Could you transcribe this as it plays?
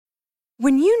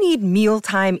When you need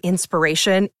mealtime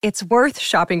inspiration, it's worth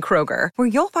shopping Kroger, where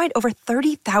you'll find over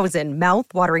 30,000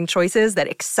 mouth-watering choices that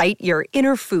excite your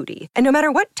inner foodie. And no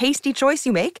matter what tasty choice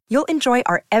you make, you'll enjoy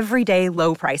our everyday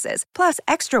low prices, plus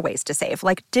extra ways to save,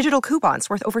 like digital coupons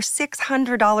worth over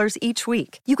 $600 each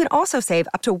week. You can also save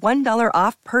up to $1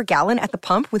 off per gallon at the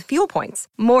pump with fuel points.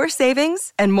 More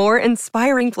savings and more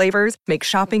inspiring flavors make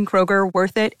shopping Kroger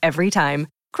worth it every time.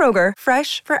 Kroger,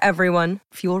 fresh for everyone.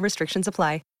 Fuel restrictions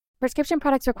apply. Prescription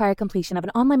products require completion of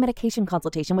an online medication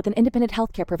consultation with an independent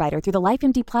healthcare provider through the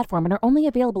LifeMD platform and are only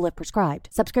available if prescribed.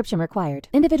 Subscription required.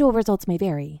 Individual results may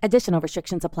vary. Additional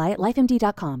restrictions apply at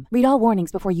lifemd.com. Read all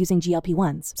warnings before using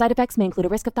GLP-1s. Side effects may include a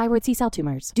risk of thyroid C-cell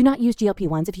tumors. Do not use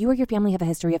GLP-1s if you or your family have a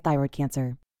history of thyroid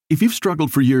cancer. If you've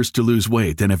struggled for years to lose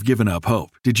weight and have given up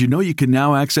hope, did you know you can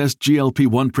now access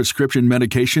GLP-1 prescription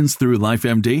medications through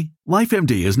LifeMD?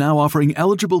 LifeMD is now offering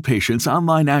eligible patients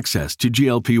online access to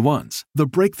GLP-1s, the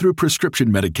breakthrough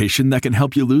prescription medication that can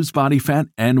help you lose body fat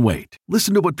and weight.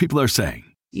 Listen to what people are saying.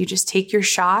 You just take your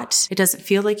shot. It doesn't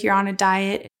feel like you're on a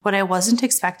diet. What I wasn't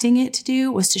expecting it to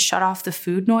do was to shut off the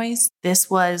food noise. This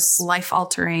was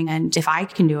life-altering, and if I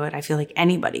can do it, I feel like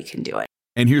anybody can do it.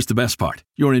 And here's the best part.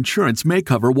 Your insurance may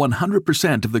cover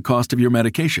 100% of the cost of your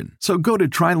medication. So go to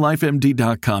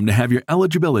TryLifeMD.com to have your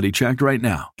eligibility checked right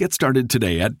now. Get started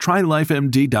today at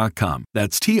TryLifeMD.com.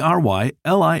 That's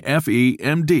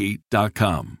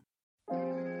TryLifeMD.com.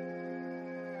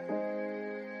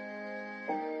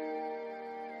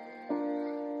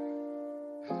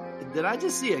 Did I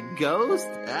just see a ghost?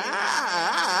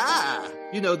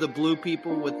 You know, the blue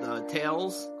people with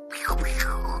tails?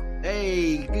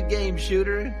 Hey, good game,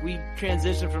 shooter. We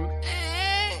transition from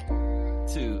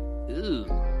to ooh.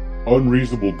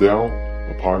 Unreasonable Doubt,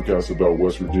 a podcast about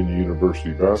West Virginia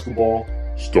University basketball,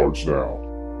 starts now.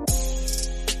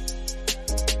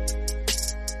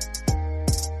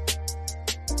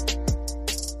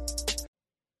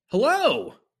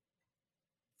 Hello!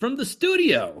 From the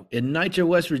studio in Nitro,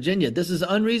 West Virginia, this is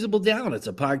Unreasonable Doubt. It's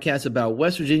a podcast about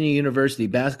West Virginia University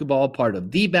basketball, part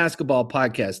of the Basketball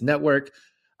Podcast Network.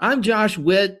 I'm Josh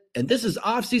Witt, and this is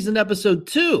Offseason Episode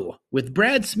 2 with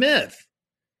Brad Smith.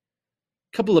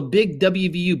 A couple of big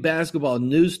WVU basketball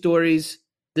news stories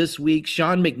this week.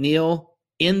 Sean McNeil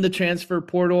in the transfer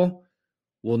portal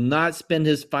will not spend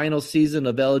his final season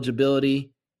of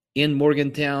eligibility in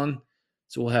Morgantown.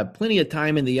 So we'll have plenty of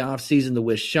time in the offseason to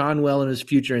wish Sean well in his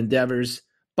future endeavors.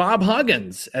 Bob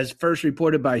Huggins, as first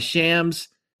reported by Shams,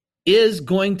 is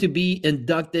going to be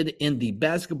inducted in the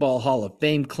Basketball Hall of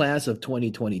Fame class of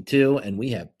 2022, and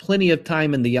we have plenty of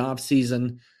time in the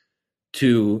offseason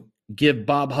to give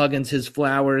Bob Huggins his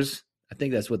flowers. I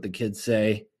think that's what the kids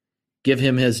say. Give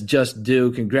him his just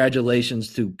due.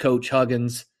 Congratulations to Coach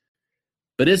Huggins.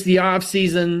 But it's the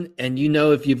offseason, and you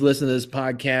know if you've listened to this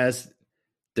podcast,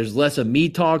 there's less of me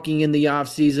talking in the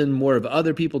offseason, more of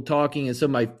other people talking. And so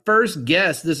my first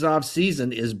guest this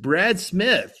offseason is Brad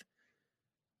Smith.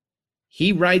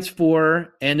 He writes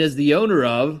for and is the owner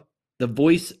of the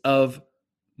Voice of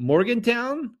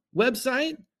Morgantown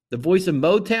website, the Voice of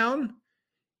Motown.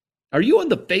 Are you on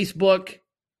the Facebook?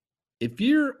 If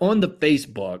you're on the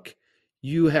Facebook,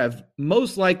 you have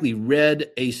most likely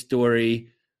read a story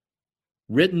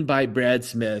written by Brad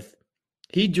Smith.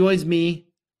 He joins me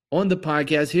on the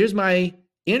podcast. Here's my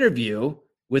interview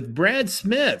with Brad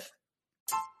Smith.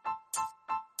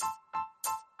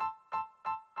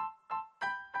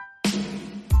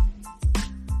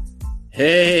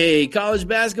 Hey, college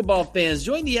basketball fans,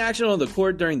 join the action on the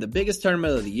court during the biggest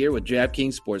tournament of the year with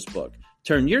DraftKings Sportsbook.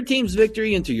 Turn your team's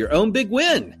victory into your own big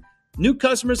win. New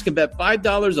customers can bet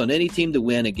 $5 on any team to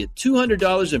win and get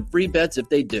 $200 in free bets if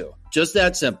they do. Just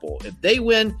that simple. If they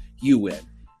win, you win.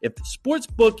 If the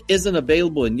Sportsbook isn't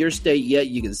available in your state yet,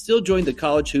 you can still join the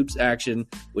college hoops action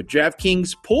with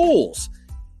DraftKings Pools.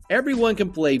 Everyone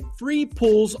can play free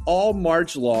pools all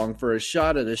March long for a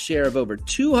shot at a share of over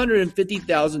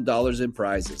 $250,000 in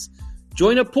prizes.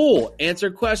 Join a pool, answer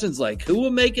questions like who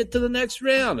will make it to the next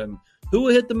round and who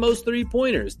will hit the most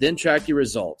three-pointers, then track your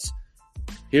results.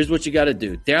 Here's what you got to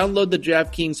do. Download the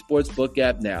DraftKings Sportsbook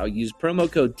app now. Use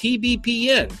promo code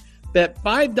TBPN. Bet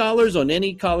 $5 on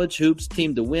any college hoops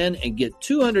team to win and get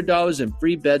 $200 in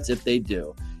free bets if they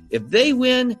do. If they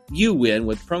win, you win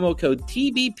with promo code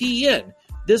TBPN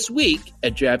this week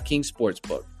at DraftKings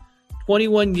Sportsbook.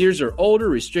 21 years or older,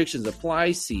 restrictions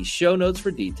apply. See show notes for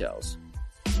details.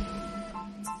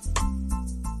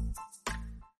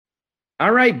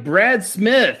 All right, Brad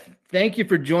Smith, thank you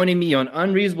for joining me on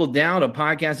Unreasonable Doubt, a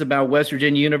podcast about West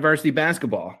Virginia University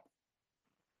basketball.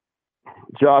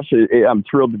 Josh, I'm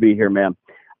thrilled to be here, man.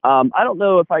 I don't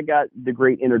know if I got the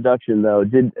great introduction though.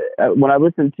 When I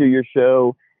listened to your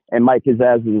show and Mike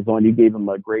Kazaz was on, you gave him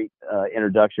a great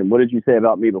introduction. What did you say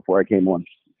about me before I came on?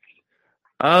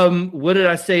 What did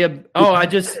I say? I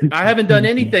haven't done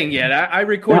anything yet. I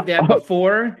record that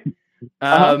before.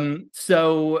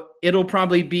 So it'll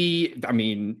probably be, I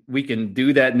mean, we can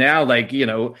do that now. Like,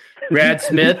 Brad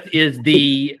Smith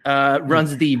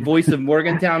runs the Voice of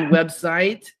Morgantown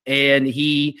website, and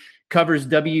he covers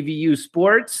WVU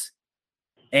sports.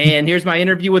 And here's my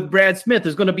interview with Brad Smith.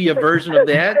 There's going to be a version of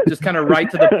that, just kind of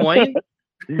right to the point.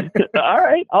 All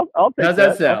right, I'll take How's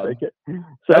that sound? I'll take it.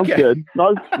 Sounds good.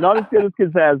 Not as good as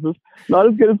Kazaz's. Not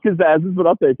as good as Kazaz's, but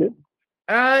I'll take it.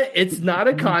 It's not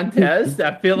a contest.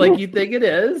 I feel like you think it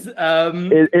is.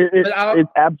 It's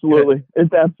absolutely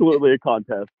a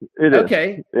contest. It is.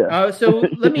 Okay. Yeah. So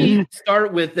let me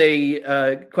start with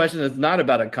a question that's not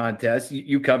about a contest.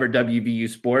 You cover WVU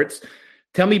sports.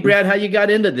 Tell me, Brad, how you got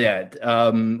into that.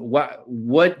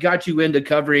 What got you into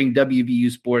covering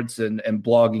WVU sports and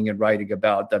blogging and writing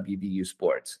about WVU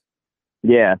sports?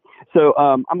 Yeah. So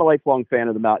I'm a lifelong fan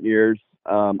of the Mountaineers.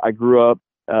 I grew up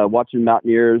watching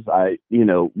Mountaineers. I,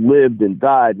 lived and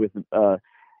died with,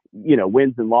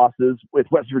 wins and losses with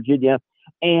West Virginia.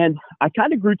 And I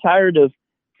kind of grew tired of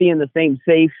seeing the same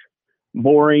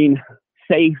boring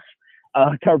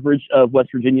coverage of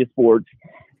West Virginia sports.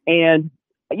 And,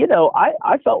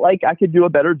 I felt like I could do a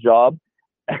better job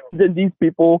than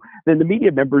the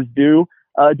media members do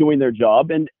doing their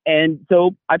job. And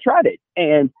so I tried it,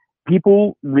 and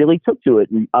people really took to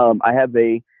it. And I have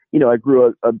I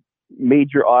grew a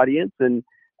major audience, and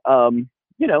that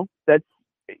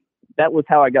was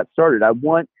how I got started. I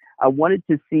wanted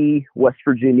to see West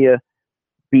Virginia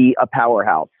be a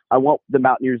powerhouse. I want the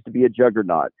Mountaineers to be a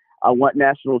juggernaut. I want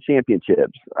national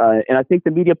championships, and I think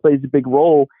the media plays a big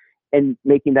role in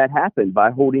making that happen by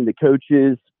holding the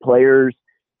coaches, players,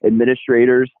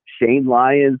 administrators, Shane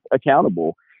Lyons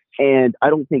accountable. And I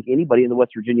don't think anybody in the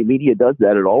West Virginia media does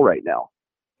that at all right now.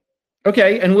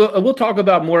 Okay, and we'll talk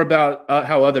about more about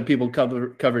how other people cover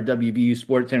WVU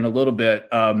sports in a little bit.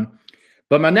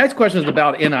 But my next question is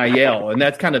about NIL, and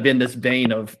that's kind of in this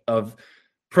vein of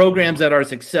programs that are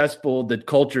successful. The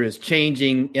culture is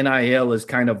changing. NIL is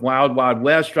kind of wild, wild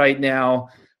west right now.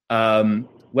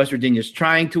 West Virginia is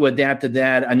trying to adapt to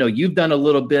that. I know you've done a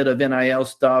little bit of NIL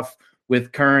stuff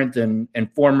with current and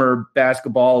former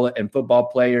basketball and football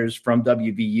players from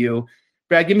WVU.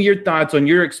 Brad, give me your thoughts on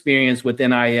your experience with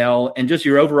NIL and just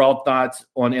your overall thoughts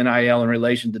on NIL in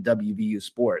relation to WVU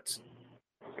sports.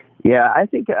 Yeah, I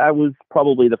think I was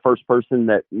probably the first person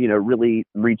that, really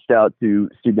reached out to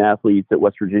student athletes at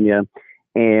West Virginia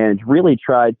and really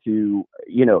tried to,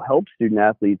 help student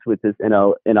athletes with this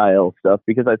NIL stuff,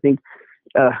 because I think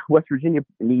West Virginia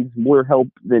needs more help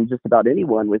than just about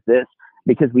anyone with this,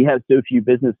 because we have so few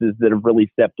businesses that have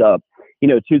really stepped up.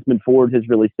 Toothman Ford has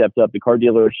really stepped up, the car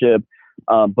dealership,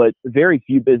 but very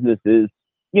few businesses,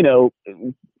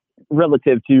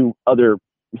 relative to other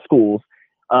schools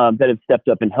that have stepped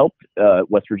up and helped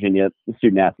West Virginia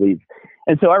student athletes.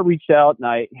 And so I reached out, and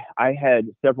I had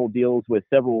several deals with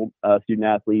several student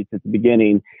athletes at the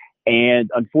beginning. And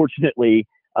unfortunately,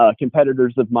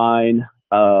 competitors of mine,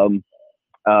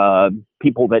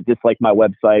 people that dislike my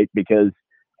website because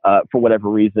for whatever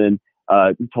reason,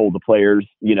 told the players,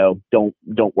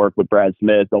 don't work with Brad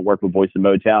Smith, don't work with Voice of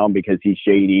Motown because he's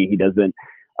shady. He's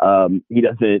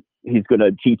going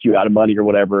to cheat you out of money or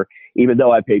whatever. Even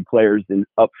though I paid players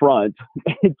up front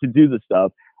to do the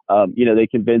stuff, they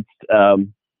convinced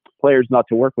players not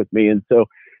to work with me. And so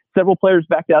several players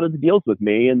backed out of the deals with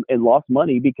me and lost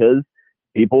money because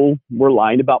people were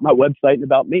lying about my website and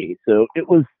about me. So it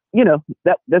was,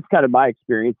 that's kind of my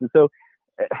experience. And so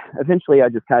eventually I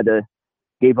just kind of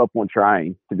gave up on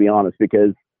trying, to be honest,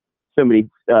 because so many,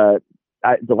 the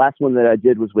last one that I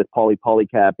did was with Paulie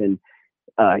Polycap, and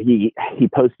he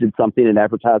posted something, an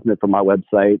advertisement for my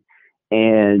website.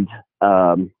 And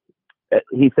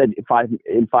he said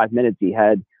in 5 minutes, he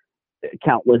had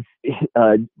countless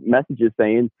messages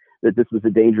saying that this was a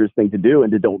dangerous thing to do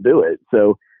and to don't do it.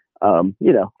 So,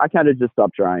 I kind of just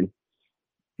stopped trying.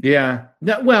 Yeah.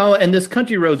 Well, and this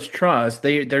Country Roads Trust,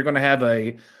 they're going to have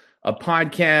a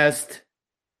podcast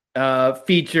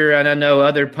feature. And I know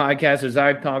other podcasters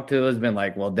I've talked to has been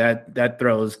like, well, that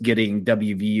throws getting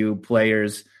WVU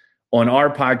players on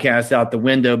our podcast out the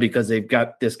window, because they've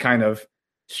got this kind of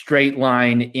straight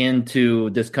line into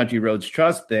this Country Roads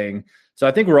Trust thing. So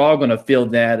I think we're all going to feel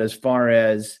that as far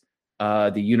as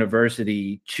the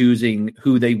university choosing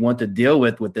who they want to deal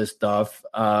with this stuff.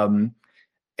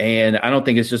 And I don't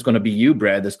think it's just going to be you,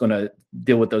 Brad, that's going to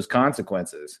deal with those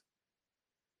consequences.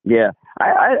 Yeah,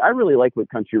 I really like what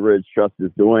Country Roads Trust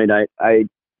is doing. I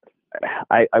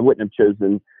wouldn't have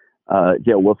chosen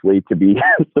Gail Wolfley to be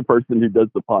the person who does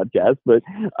the podcast, but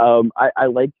I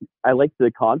like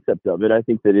the concept of it. I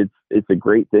think that it's a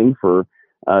great thing for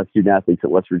student athletes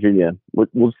at West Virginia.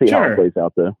 We'll see how it plays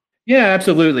out, though. Yeah,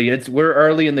 absolutely. We're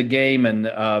early in the game,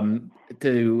 and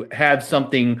to have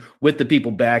something with the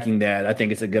people backing that, I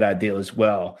think it's a good idea as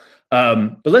well.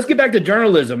 But let's get back to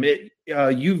journalism.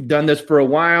 You've done this for a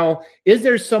while. Is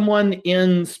there someone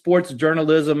in sports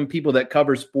journalism, people that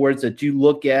cover sports, that you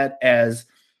look at as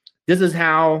this is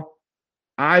how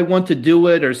I want to do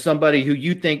it, or somebody who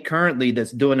you think currently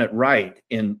that's doing it right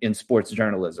in sports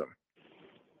journalism?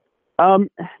 To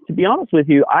be honest with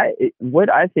you, what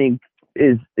I think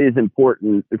is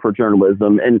important for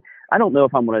journalism, and I don't know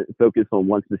if I'm going to focus on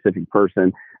one specific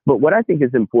person, but what I think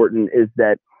is important is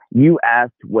that you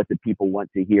ask what the people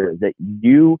want to hear, that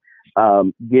you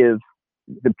give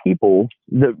the people,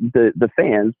 the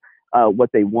fans, what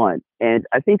they want. And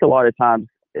I think a lot of times,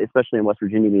 especially in West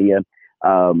Virginia media,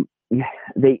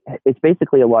 it's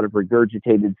basically a lot of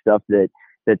regurgitated stuff that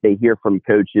they hear from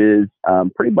coaches.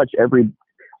 Pretty much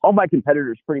all my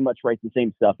competitors pretty much write the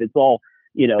same stuff. It's all,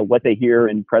 what they hear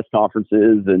in press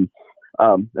conferences. And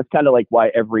that's kind of like why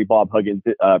every Bob Huggins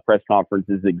press conference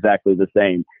is exactly the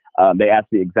same. They ask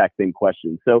the exact same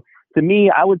question. So to me,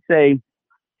 I would say,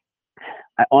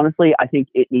 honestly, I think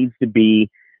it needs to be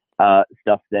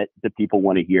stuff that the people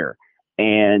want to hear.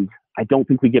 And I don't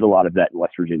think we get a lot of that in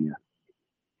West Virginia.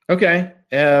 Okay.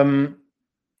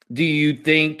 Do you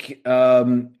think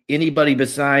anybody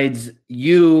besides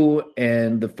you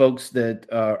and the folks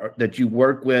that you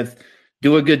work with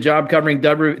do a good job covering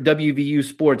WVU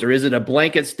sports, or is it a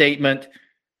blanket statement?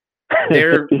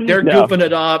 They're no. Goofing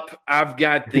it up. I've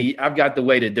got the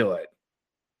way to do it.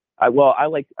 I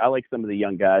like some of the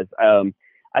young guys.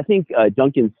 I think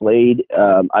Duncan Slade.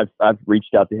 I've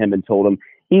reached out to him and told him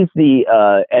he's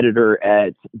the editor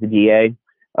at the DA,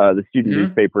 the student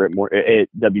newspaper at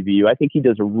WVU. I think he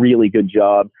does a really good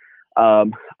job.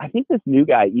 I think this new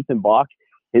guy, Ethan Bach,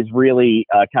 is really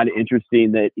kind of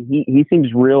interesting. That he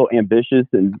seems real ambitious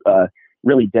and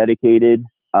really dedicated.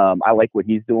 I like what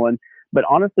he's doing. But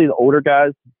honestly, the older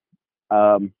guys,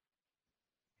 no,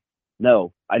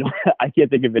 I don't. I can't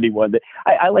think of anyone that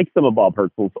I like. Some of Bob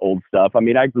Hertzl's old stuff. I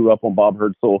mean, I grew up on Bob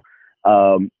Hertzl.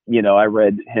 I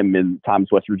read him in Times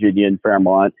West Virginia and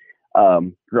Fairmont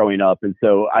growing up, and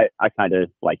so I kind of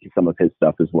like some of his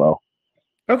stuff as well.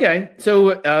 Okay,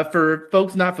 so for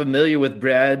folks not familiar with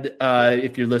Brad,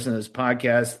 if you're listening to this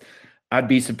podcast, I'd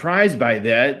be surprised by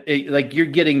that. Like, you're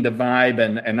getting the vibe,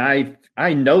 and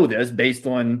I know this based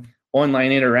on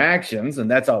online interactions, and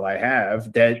that's all I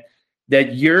have, that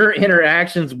your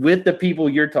interactions with the people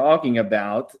you're talking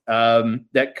about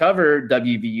that cover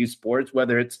WVU sports,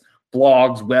 whether it's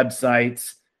blogs,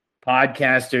 websites,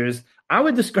 podcasters, I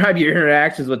would describe your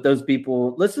interactions with those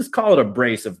people, let's just call it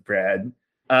abrasive, Brad.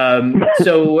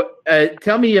 So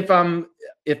tell me if I'm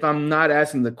not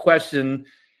asking the question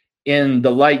in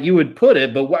the light you would put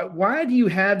it, but why do you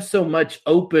have so much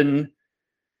open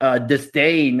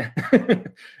disdain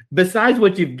besides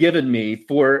what you've given me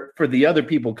for the other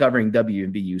people covering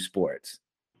WVU sports?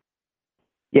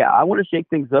 Yeah, I want to shake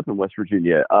things up in West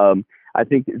Virginia. I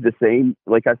think the same,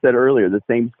 like I said earlier, the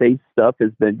same safe stuff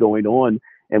has been going on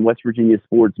in West Virginia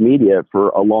sports media for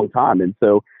a long time. And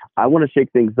so I want to shake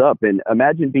things up. And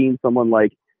imagine being someone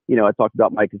like, I talked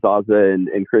about Mike Zaza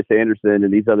and Chris Anderson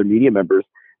and these other media members.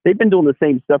 They've been doing the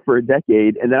same stuff for a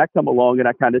decade. And then I come along and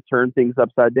I kind of turn things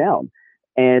upside down.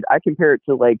 And I compare it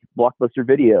to like Blockbuster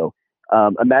Video.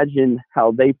 Imagine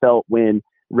how they felt when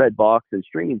Redbox and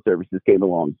streaming services came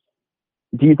along.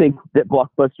 Do you think that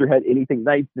Blockbuster had anything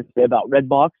nice to say about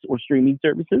Redbox or streaming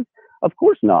services? Of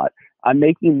course not. I'm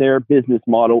making their business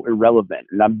model irrelevant,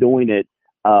 and I'm doing it,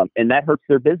 and that hurts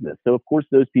their business. So of course,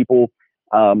 those people,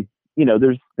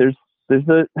 there's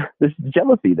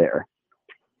jealousy there.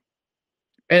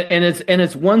 And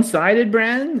it's one-sided,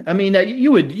 Brad. I mean,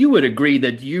 you would agree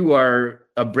that you are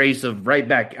abrasive right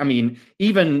back. I mean,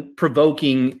 even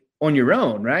provoking on your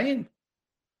own, right?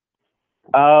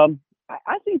 I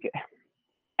think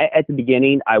at the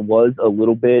beginning I was a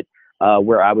little bit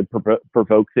where I would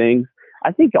provoke things.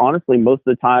 I think honestly, most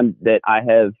of the time that I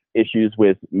have issues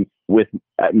with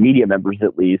media members,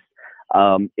 at least,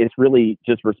 it's really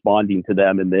just responding to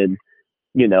them, and then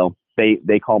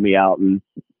they call me out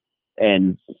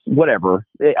and whatever.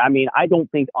 I mean, I don't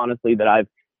think honestly that I've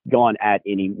gone at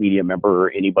any media member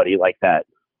or anybody like that.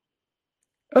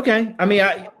 Okay, I mean,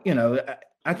 I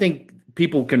think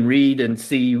people can read and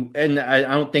see, and I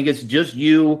don't think it's just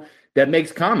you that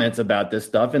makes comments about this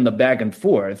stuff in the back and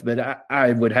forth. But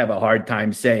I would have a hard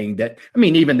time saying that. I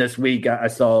mean, even this week, I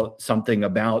saw something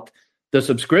about the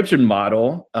subscription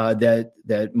model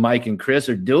that Mike and Chris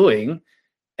are doing.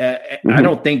 I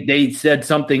don't think they said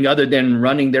something other than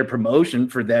running their promotion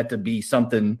for that to be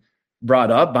something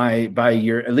brought up by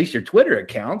your, at least your Twitter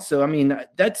account. So, I mean, I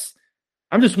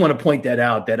just want to point that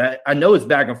out, that I know it's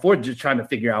back and forth, just trying to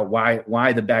figure out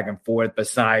why the back and forth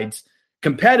besides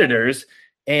competitors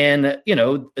and,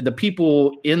 the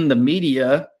people in the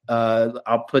media.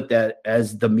 I'll put that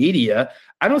as the media.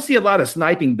 I don't see a lot of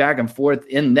sniping back and forth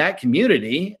in that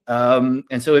community.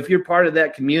 And so if you're part of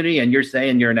that community and you're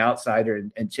saying you're an outsider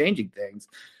and changing things,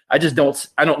 I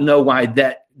don't know why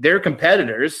that their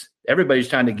competitors, everybody's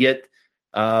trying to get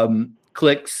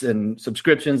clicks and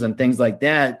subscriptions and things like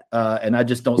that. And I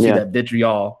just don't see that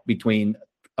vitriol between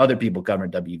other people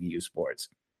covering WVU sports.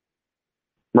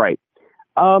 Right.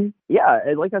 And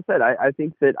like I said, I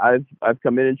think that I've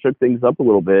come in and shook things up a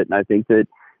little bit. And I think that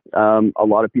a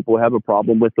lot of people have a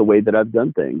problem with the way that I've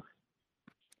done things.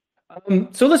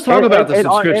 So let's talk about the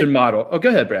subscription model. Oh, go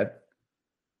ahead, Brad.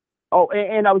 Oh,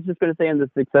 and I was just going to say, in the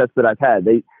success that I've had,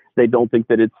 they don't think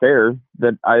that it's fair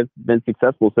that I've been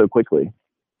successful so quickly.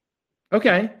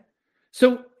 Okay.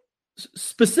 So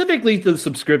specifically to the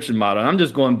subscription model, I'm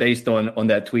just going based on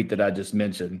that tweet that I just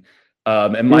mentioned.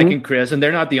 And Mike and Chris, and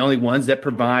they're not the only ones that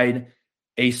provide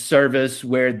a service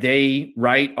where they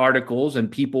write articles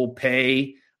and people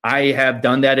pay. I have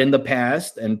done that in the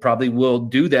past and probably will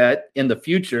do that in the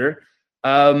future.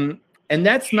 And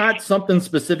that's not something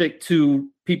specific to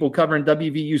people covering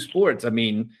WVU sports. I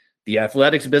mean, the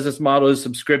athletics business model is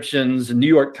subscriptions, New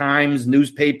York Times,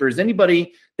 newspapers,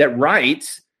 anybody that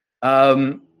writes,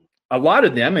 a lot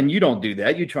of them, and you don't do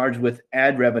that, you charge with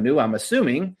ad revenue, I'm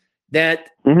assuming, that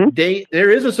there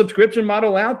is a subscription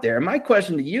model out there. My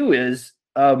question to you is,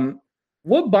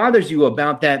 what bothers you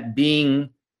about that being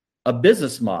a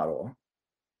business model?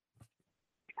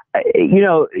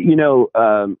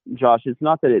 Josh, it's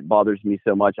not that it bothers me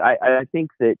so much. I think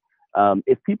that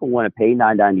if people want to pay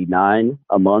 $9.99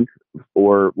 a month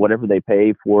or whatever they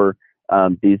pay for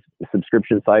these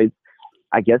subscription sites,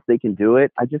 I guess they can do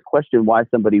it. I just question why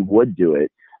somebody would do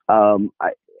it.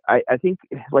 I think,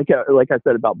 like I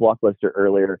said about Blockbuster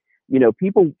earlier,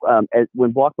 people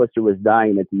when Blockbuster was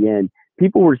dying at the end,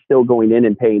 people were still going in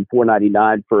and paying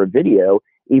 $4.99 for a video,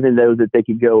 even though that they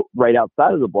could go right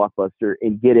outside of the Blockbuster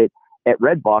and get it at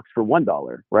Redbox for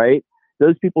 $1, right?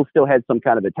 Those people still had some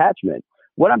kind of attachment.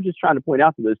 What I'm just trying to point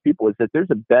out to those people is that there's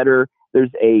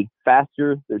a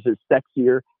faster, there's a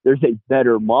sexier, there's a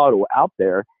better model out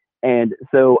there. And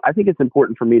so I think it's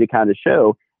important for me to kind of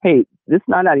show, hey, this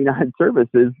 $9.99 service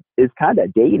is kind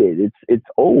of dated. It's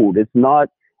old. It's not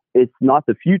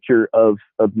the future of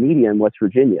media in West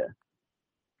Virginia.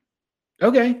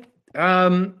 Okay.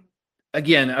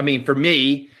 Again, I mean, for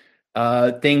me,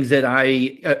 things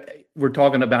that we're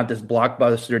talking about this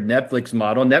Blockbuster Netflix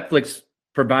model. Netflix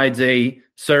provides a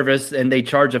service and they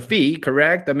charge a fee,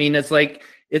 correct? I mean,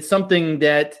 it's something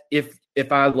that if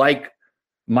I like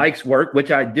Mike's work,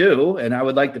 which I do, and I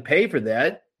would like to pay for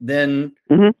that, then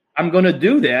I'm going to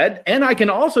do that. And I can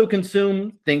also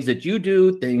consume things that you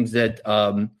do, things that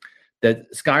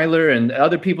that Skylar and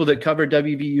other people that cover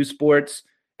WVU sports.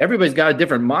 Everybody's got a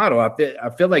different model. I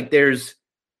feel like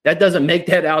that doesn't make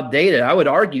that outdated. I would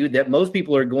argue that most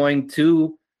people are going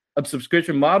to a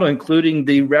subscription model, including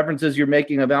the references you're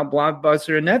making about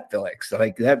Blockbuster and Netflix.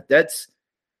 Like that's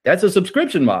a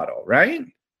subscription model, right?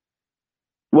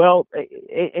 Well,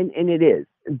 and it is,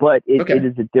 but it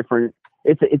is a different.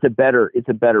 It's a better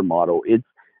model. It's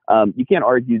you can't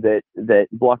argue that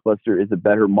Blockbuster is a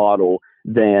better model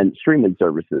than streaming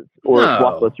services, or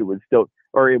Blockbuster would still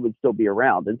be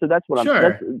around. And so that's what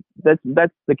that's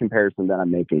the comparison that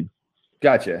I'm making.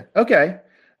 Gotcha. Okay.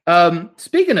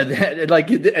 Speaking of that,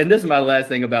 and this is my last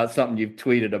thing about something you've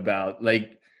tweeted about,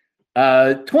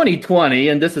 2020,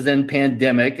 and this is in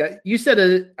pandemic. You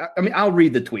said, I'll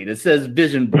read the tweet. It says,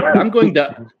 "Vision board. I'm going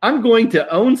to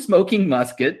own Smoking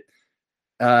Musket,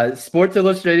 Sports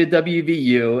Illustrated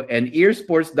WVU, and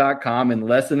earsports.com in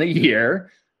less than a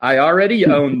year. I already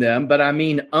own them, but I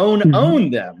mean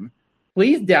own them.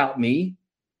 Please doubt me."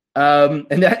 And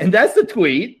that's the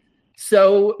tweet.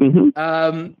 So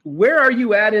where are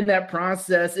you at in that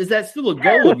process? Is that still a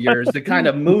goal of yours to kind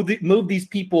of move these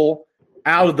people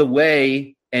out of the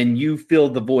way and you fill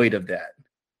the void of that?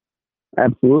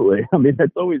 Absolutely. I mean,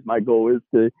 that's always my goal, is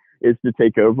to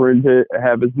take over and to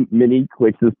have as many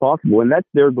clicks as possible. And that's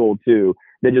their goal too.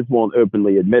 They just won't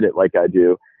openly admit it like I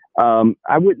do.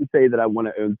 I wouldn't say that I want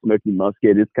to own Smoky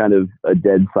Musket. It's kind of a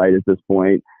dead site at this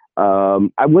point.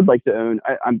 I would like to own.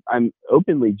 I'm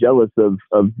openly jealous of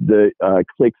the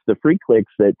clicks, the free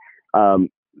clicks that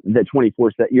that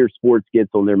 24/7 Sports gets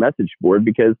on their message board,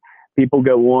 because people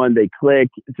go on, they click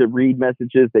to read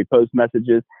messages, they post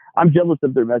messages. I'm jealous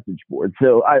of their message board,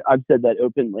 so I've said that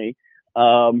openly.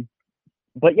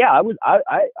 But yeah,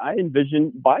 I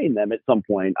envision buying them at some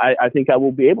point. I think I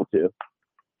will be able to.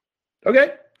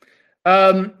 Okay.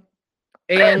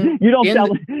 And you don't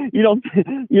sound like you don't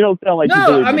sound like no, you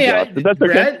believe I mean, Josh, but that's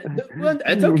Brett, okay. Well,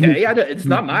 it's okay. It's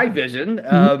not my vision.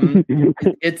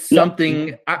 It's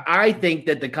something I think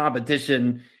that the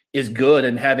competition is good,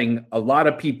 and having a lot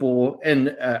of people.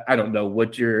 And I don't know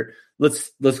what your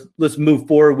let's move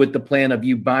forward with the plan of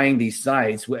you buying these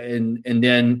sites, and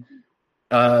then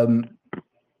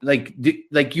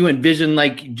like you envision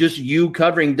like just you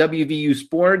covering WVU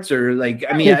sports, or like,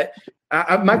 I mean,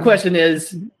 my question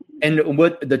is, and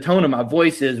what the tone of my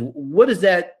voice is, what is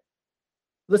that?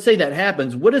 Let's say that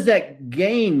happens. What does that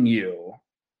gain you?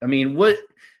 I mean,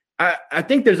 I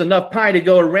think there's enough pie to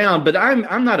go around, but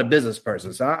I'm not a business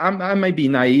person, so I might be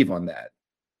naive on that.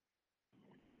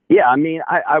 Yeah, I mean,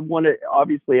 I want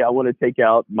to take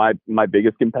out my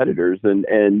biggest competitors,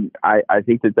 and I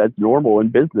think that that's normal in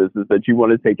business, is that you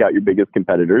want to take out your biggest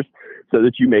competitors so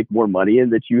that you make more money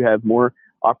and that you have more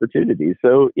opportunities.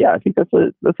 So yeah, I think that's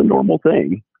a normal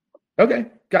thing. Okay,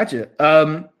 gotcha.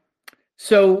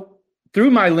 So through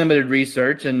my limited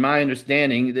research and my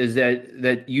understanding is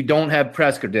that you don't have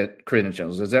press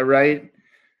credentials. Is that right?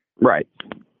 Right.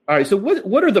 All right. So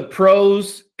what are the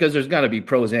pros? Because there's got to be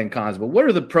pros and cons, but what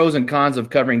are the pros and cons of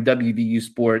covering WVU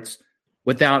sports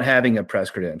without having a press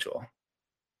credential?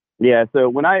 Yeah. So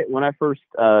when I first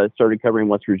started covering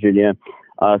West Virginia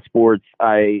sports,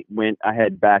 I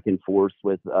had back and forth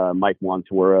with Mike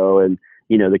Montoro and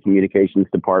the communications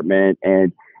department,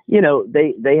 and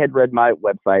they had read my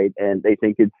website and they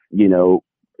think it's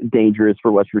dangerous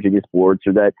for West Virginia sports,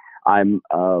 or that I'm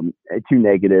too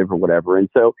negative or whatever. And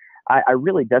so I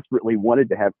really desperately wanted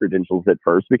to have credentials at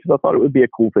first, because I thought it would be a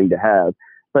cool thing to have.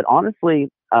 But honestly,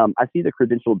 I see the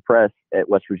credentialed press at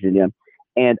West Virginia,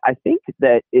 and I think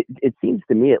that it seems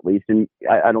to me, at least, and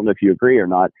I don't know if you agree or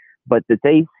not, but that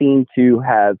they seem to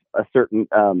have a certain,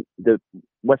 the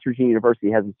West Virginia University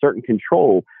has a certain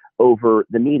control over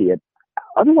the media.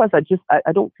 Otherwise,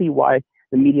 I don't see why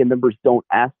the media members don't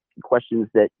ask questions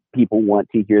that people want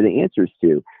to hear the answers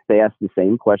to. They ask the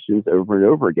same questions over and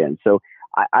over again. So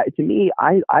to me,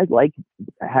 I like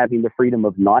having the freedom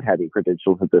of not having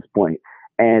credentials at this point.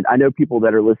 And I know people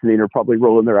that are listening are probably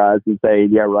rolling their eyes and saying,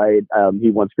 yeah, right,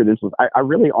 he wants credentials. I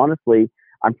really, honestly,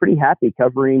 I'm pretty happy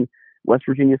covering West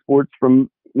Virginia sports from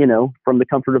the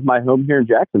comfort of my home here in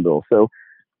Jacksonville. So.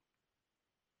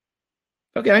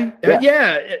 Okay.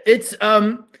 Yeah. It's,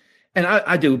 and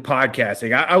I do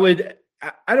podcasting.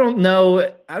 I don't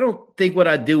know. I don't think what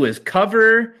I do is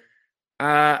cover.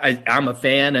 I'm a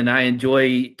fan and I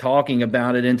enjoy talking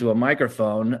about it into a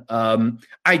microphone.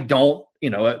 I don't,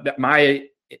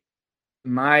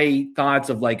 my thoughts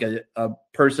of like a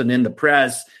person in the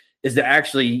press is to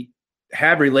actually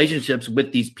have relationships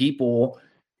with these people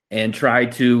and try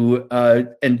to,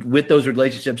 and with those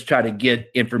relationships, try to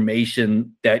get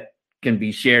information that can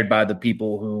be shared by the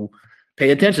people who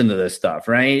pay attention to this stuff.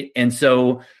 Right. And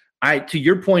so to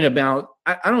your point about,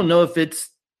 I don't know if it's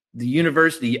the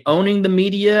university owning the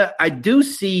media. I do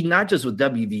see, not just with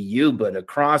WVU, but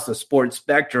across the sports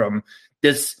spectrum,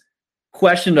 this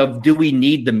question of, do we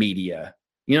need the media?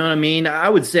 You know what I mean? I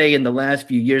would say in the last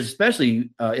few years,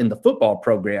 especially in the football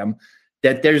program,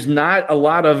 that there's not a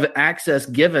lot of access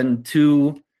given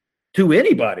to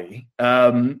anybody.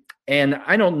 And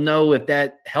I don't know if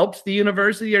that helps the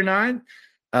university or not.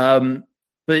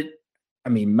 But I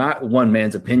mean, my one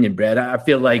man's opinion, Brad, I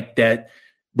feel like that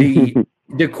the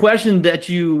question that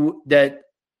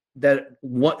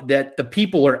the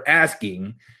people are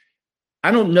asking, I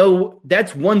don't know,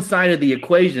 that's one side of the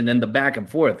equation and the back and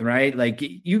forth, right? Like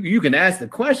you can ask the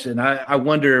question. I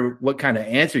wonder what kind of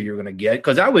answer you're going to get,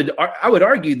 because I would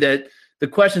argue that the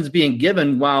questions being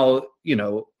given, while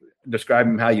describe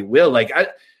them how you will, like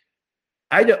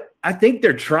I think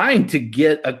they're trying to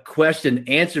get a question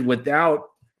answered without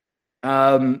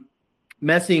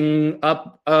messing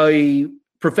up a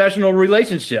professional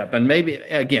relationship. And maybe,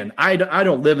 again, I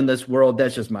don't live in this world.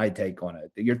 That's just my take on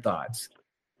it. Your thoughts?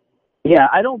 Yeah,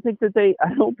 I don't think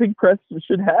press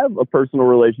should have a personal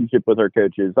relationship with our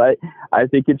coaches. I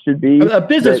think it should be a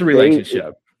business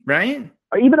relationship, right?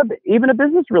 Or even a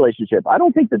business relationship. I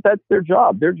don't think that that's their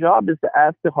job. Their job is to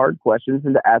ask the hard questions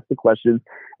and to ask the questions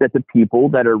that the people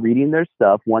that are reading their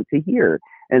stuff want to hear.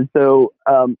 And so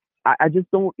I just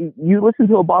don't. You listen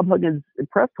to a Bob Huggins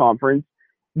press conference,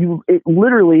 it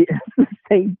literally is the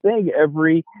same thing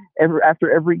every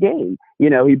after every game.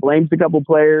 He blames a couple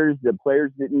players. The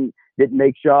players didn't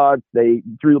make shots. They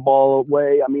threw the ball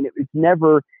away. I mean, it's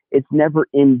never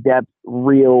in-depth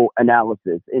real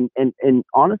analysis. And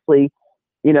honestly,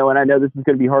 and I know this is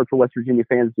going to be hard for West Virginia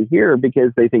fans to hear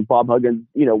because they think Bob Huggins,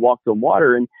 walks on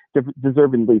water, and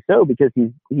deservedly so because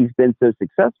he's been so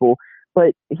successful.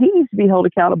 But he needs to be held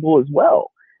accountable as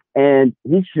well. And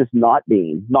he's just not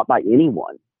by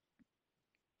anyone.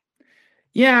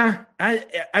 Yeah,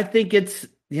 I think that's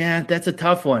a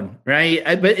tough one,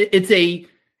 right? But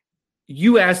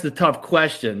you asked the tough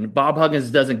question. Bob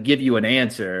Huggins doesn't give you an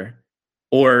answer,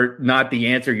 or not the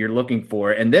answer you're looking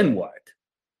for, and then what?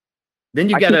 Then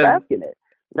you got to keep asking it.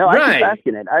 No, right. I keep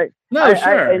asking it.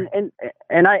 Sure.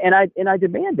 And I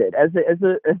demand it as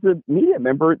a media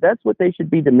member. That's what they should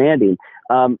be demanding.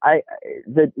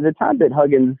 The time that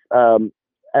Huggins,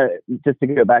 just to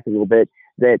go back a little bit,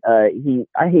 I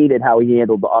hated how he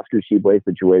handled the Oscar Tshiebwe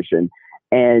situation,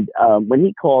 and when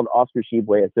he called Oscar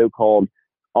Tshiebwe a so-called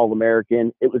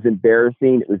All-American, it was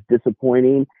embarrassing. It was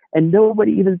disappointing, and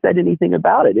nobody even said anything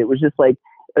about it. It was just like,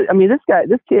 I mean, this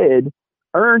kid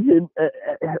earned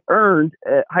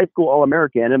high school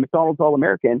All-American and McDonald's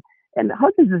All-American, and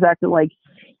Huggins is acting like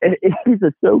he's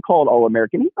a so-called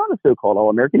All-American. He's not a so-called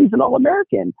All-American. He's an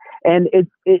All-American, and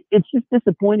it's just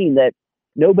disappointing that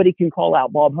nobody can call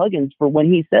out Bob Huggins for when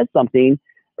he says something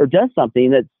or does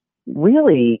something that's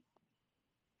really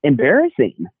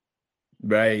embarrassing.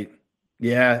 Right.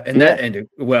 Yeah, and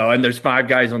there's 5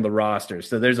 guys on the roster,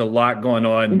 so there's a lot going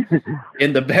on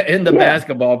in the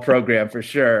basketball program for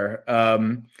sure.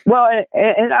 Well,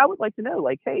 and I would like to know,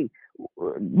 like, hey,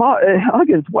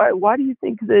 Huggins, why do you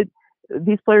think that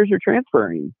these players are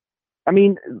transferring? I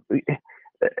mean,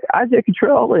 Isaiah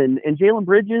Cottrell and Jalen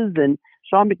Bridges and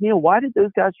Sean McNeil, why did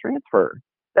those guys transfer?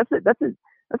 That's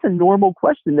a normal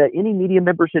question that any media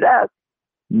member should ask.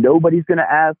 Nobody's going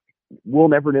to ask. We'll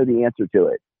never know the answer to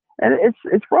it. And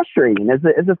it's frustrating as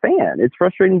a fan. It's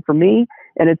frustrating for me,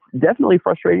 and it's definitely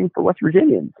frustrating for West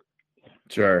Virginians.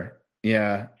 Sure.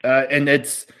 Yeah. And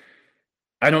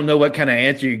I don't know what kind of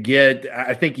answer you get.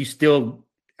 I think you still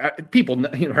people,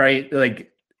 right?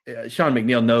 Like Sean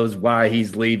McNeil knows why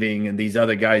he's leaving, and these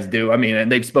other guys do. I mean,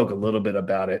 and they've spoke a little bit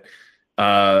about it.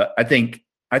 I think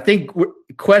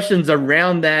questions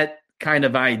around that kind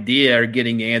of idea are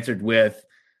getting answered with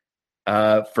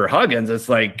for Huggins. It's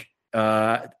like,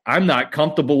 I'm not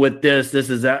comfortable with this. This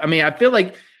is that. I mean, I feel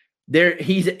like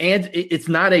it's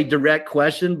not a direct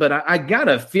question, but I got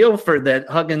a feel for that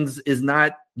Huggins is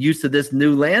not used to this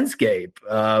new landscape.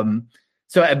 But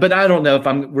I don't know if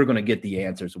we're going to get the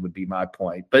answers, would be my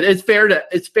point. But it's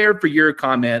fair for your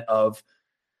comment of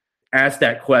ask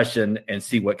that question and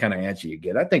see what kind of answer you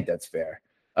get. I think that's fair.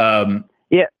 And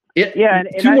I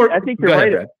think you're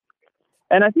right. Brad.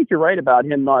 And I think you're right about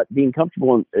him not being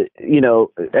comfortable,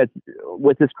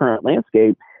 with this current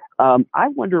landscape. I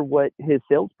wonder what his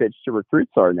sales pitch to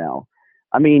recruits are now.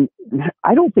 I mean,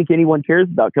 I don't think anyone cares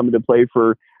about coming to play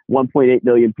for 1.8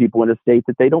 million people in a state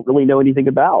that they don't really know anything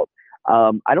about.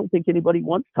 I don't think anybody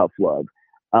wants tough love.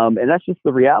 And that's just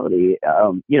the reality.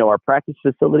 Our practice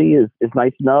facility is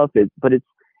nice enough, but it's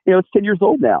 10 years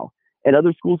old now, and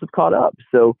other schools have caught up.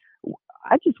 So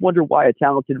I just wonder why a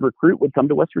talented recruit would come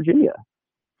to West Virginia.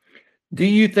 Do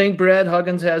you think Brad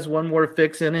Huggins has one more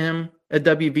fix in him at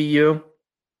WVU?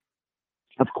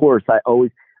 Of course. I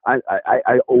always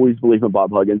believe in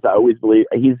Bob Huggins. I always believe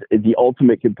he's the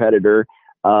ultimate competitor.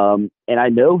 And I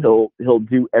know he'll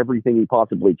do everything he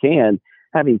possibly can.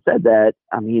 Having said that,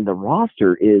 I mean, the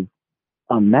roster is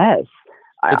a mess.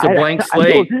 It's a blank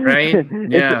slate, right?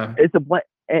 Yeah. It's a blank.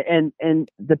 And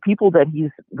the people that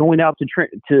he's going out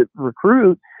to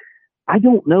recruit, I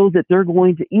don't know that they're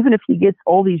going to, even if he gets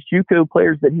all these JUCO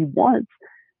players that he wants,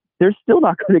 they're still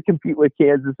not going to compete with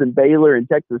Kansas and Baylor and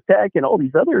Texas Tech and all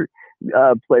these other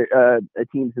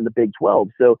teams in the Big 12.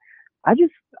 So I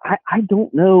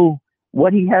don't know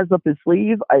what he has up his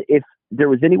sleeve. If there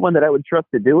was anyone that I would trust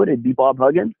to do it, it'd be Bob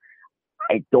Huggins.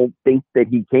 I don't think that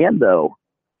he can, though.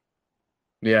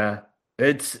 Yeah,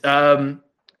 it's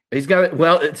he's got.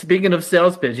 Well, speaking of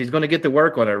sales pitch, he's going to get to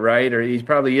work on it, right? Or he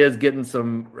probably is getting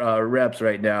some reps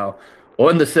right now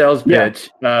on the sales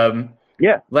pitch.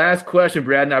 Yeah. Last question,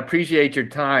 Brad, and I appreciate your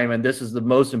time. And this is the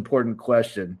most important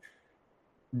question.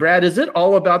 Brad, is it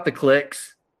all about the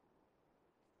clicks?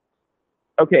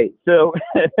 Okay, so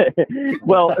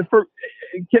well,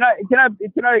 can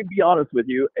I be honest with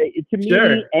you? To me,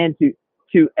 sure. And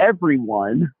to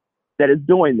everyone that is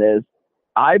doing this,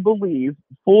 I believe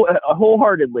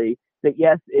wholeheartedly that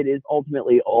yes, it is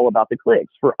ultimately all about the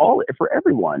clicks for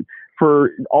everyone,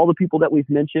 for all the people that we've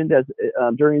mentioned as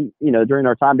during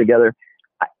our time together.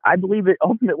 I believe it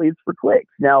ultimately is for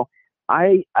clicks. Now,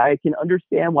 I can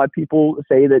understand why people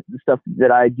say that the stuff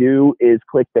that I do is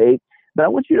clickbait, but I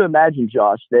want you to imagine,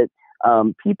 Josh, that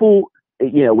people,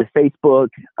 with Facebook,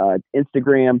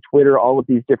 Instagram, Twitter, all of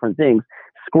these different things,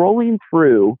 scrolling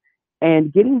through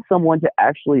and getting someone to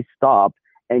actually stop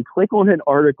and click on an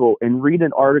article and read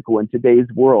an article in today's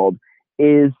world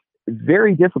is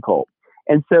very difficult.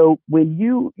 And so when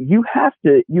you have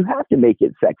to make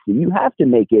it sexy, you have to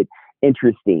make it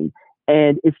interesting.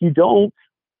 And if you don't,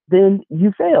 then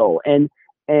you fail. And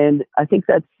I think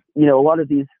that's, a lot of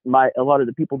the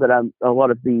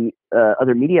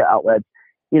other media outlets,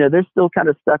 they're still kind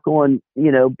of stuck on,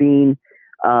 being,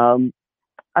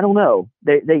 I don't know.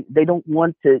 They don't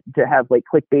want to have like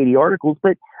clickbaity articles,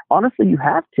 but honestly, you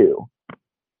have to.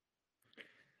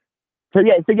 So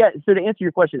to answer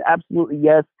your question, absolutely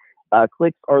yes.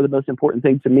 Clicks are the most important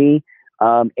thing to me.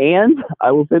 And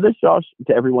I will say this, Josh,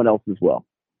 to everyone else as well.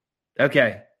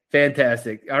 Okay,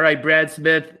 fantastic. All right, Brad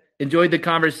Smith, enjoyed the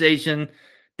conversation.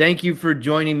 Thank you for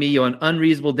joining me on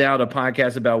Unreasonable Doubt, a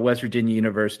podcast about West Virginia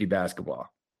University basketball.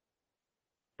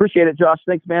 Appreciate it, Josh.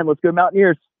 Thanks, man. Let's go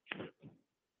Mountaineers.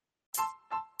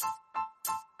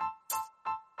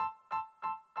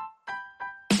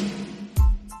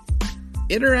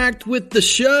 Interact with the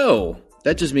show.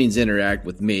 That just means interact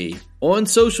with me on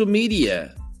social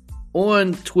media,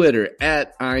 on Twitter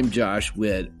at I'm Josh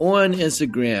Witt, on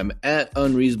Instagram at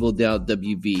Unreasonable Doubt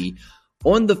WV,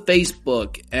 on the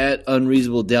Facebook at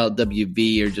Unreasonable Doubt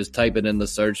WV, or just type it in the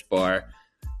search bar.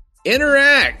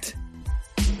 Interact.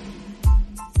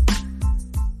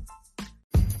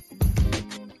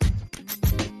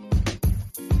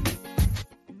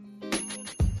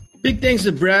 Big thanks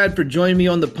to Brad for joining me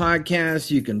on the podcast.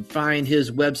 You can find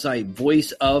his website,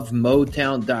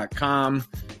 voiceofmotown.com.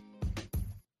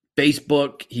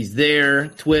 Facebook, he's there.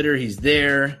 Twitter, he's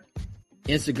there.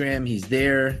 Instagram, he's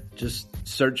there. Just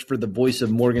search for the Voice of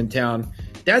Morgantown.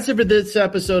 That's it for this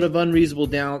episode of Unreasonable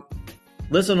Doubt.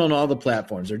 Listen on all the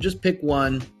platforms, or just pick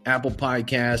one: Apple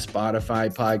Podcast,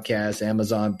 Spotify Podcast,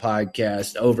 Amazon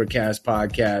Podcast, Overcast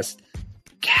Podcast,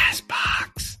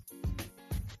 CastBox.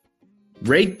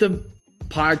 Rate the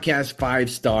podcast 5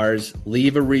 stars.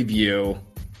 Leave a review.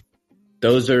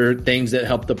 Those are things that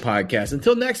help the podcast.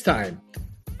 Until next time,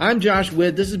 I'm Josh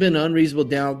Witt. This has been Unreasonable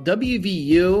Doubt.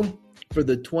 WVU for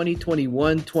the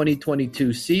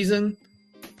 2021-2022 season.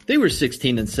 They were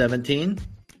 16-17.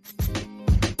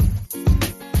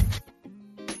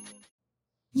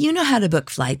 You know how to book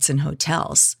flights and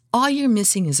hotels. All you're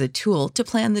missing is a tool to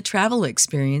plan the travel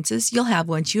experiences you'll have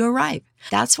once you arrive.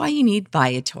 That's why you need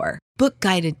Viator. Book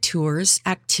guided tours,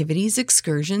 activities,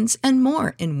 excursions, and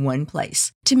more in one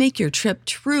place to make your trip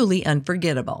truly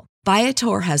unforgettable.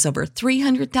 Viator has over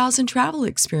 300,000 travel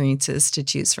experiences to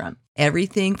choose from.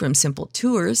 Everything from simple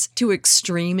tours to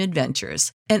extreme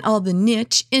adventures, and all the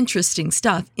niche, interesting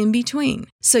stuff in between.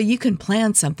 So you can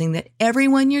plan something that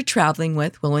everyone you're traveling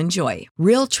with will enjoy.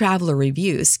 Real traveler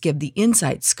reviews give the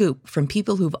inside scoop from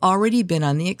people who've already been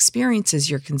on the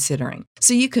experiences you're considering.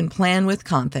 So you can plan with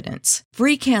confidence.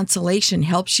 Free cancellation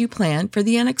helps you plan for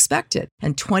the unexpected.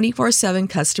 And 24/7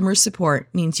 customer support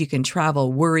means you can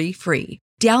travel worry-free.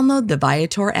 Download the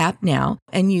Viator app now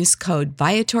and use code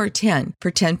Viator10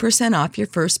 for 10% off your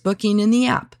first booking in the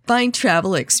app. Find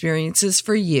travel experiences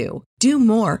for you. Do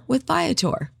more with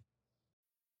Viator.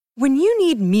 When you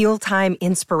need mealtime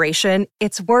inspiration,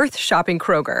 it's worth shopping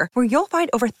Kroger, where you'll find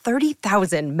over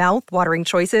 30,000 mouth-watering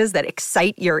choices that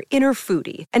excite your inner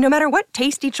foodie. And no matter what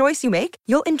tasty choice you make,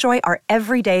 you'll enjoy our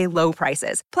everyday low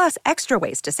prices, plus extra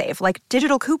ways to save, like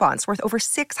digital coupons worth over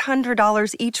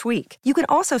 $600 each week. You can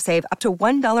also save up to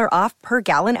 $1 off per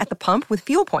gallon at the pump with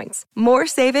fuel points. More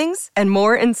savings and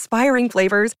more inspiring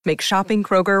flavors make shopping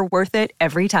Kroger worth it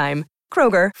every time.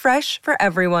 Kroger, fresh for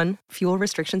everyone. Fuel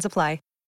restrictions apply.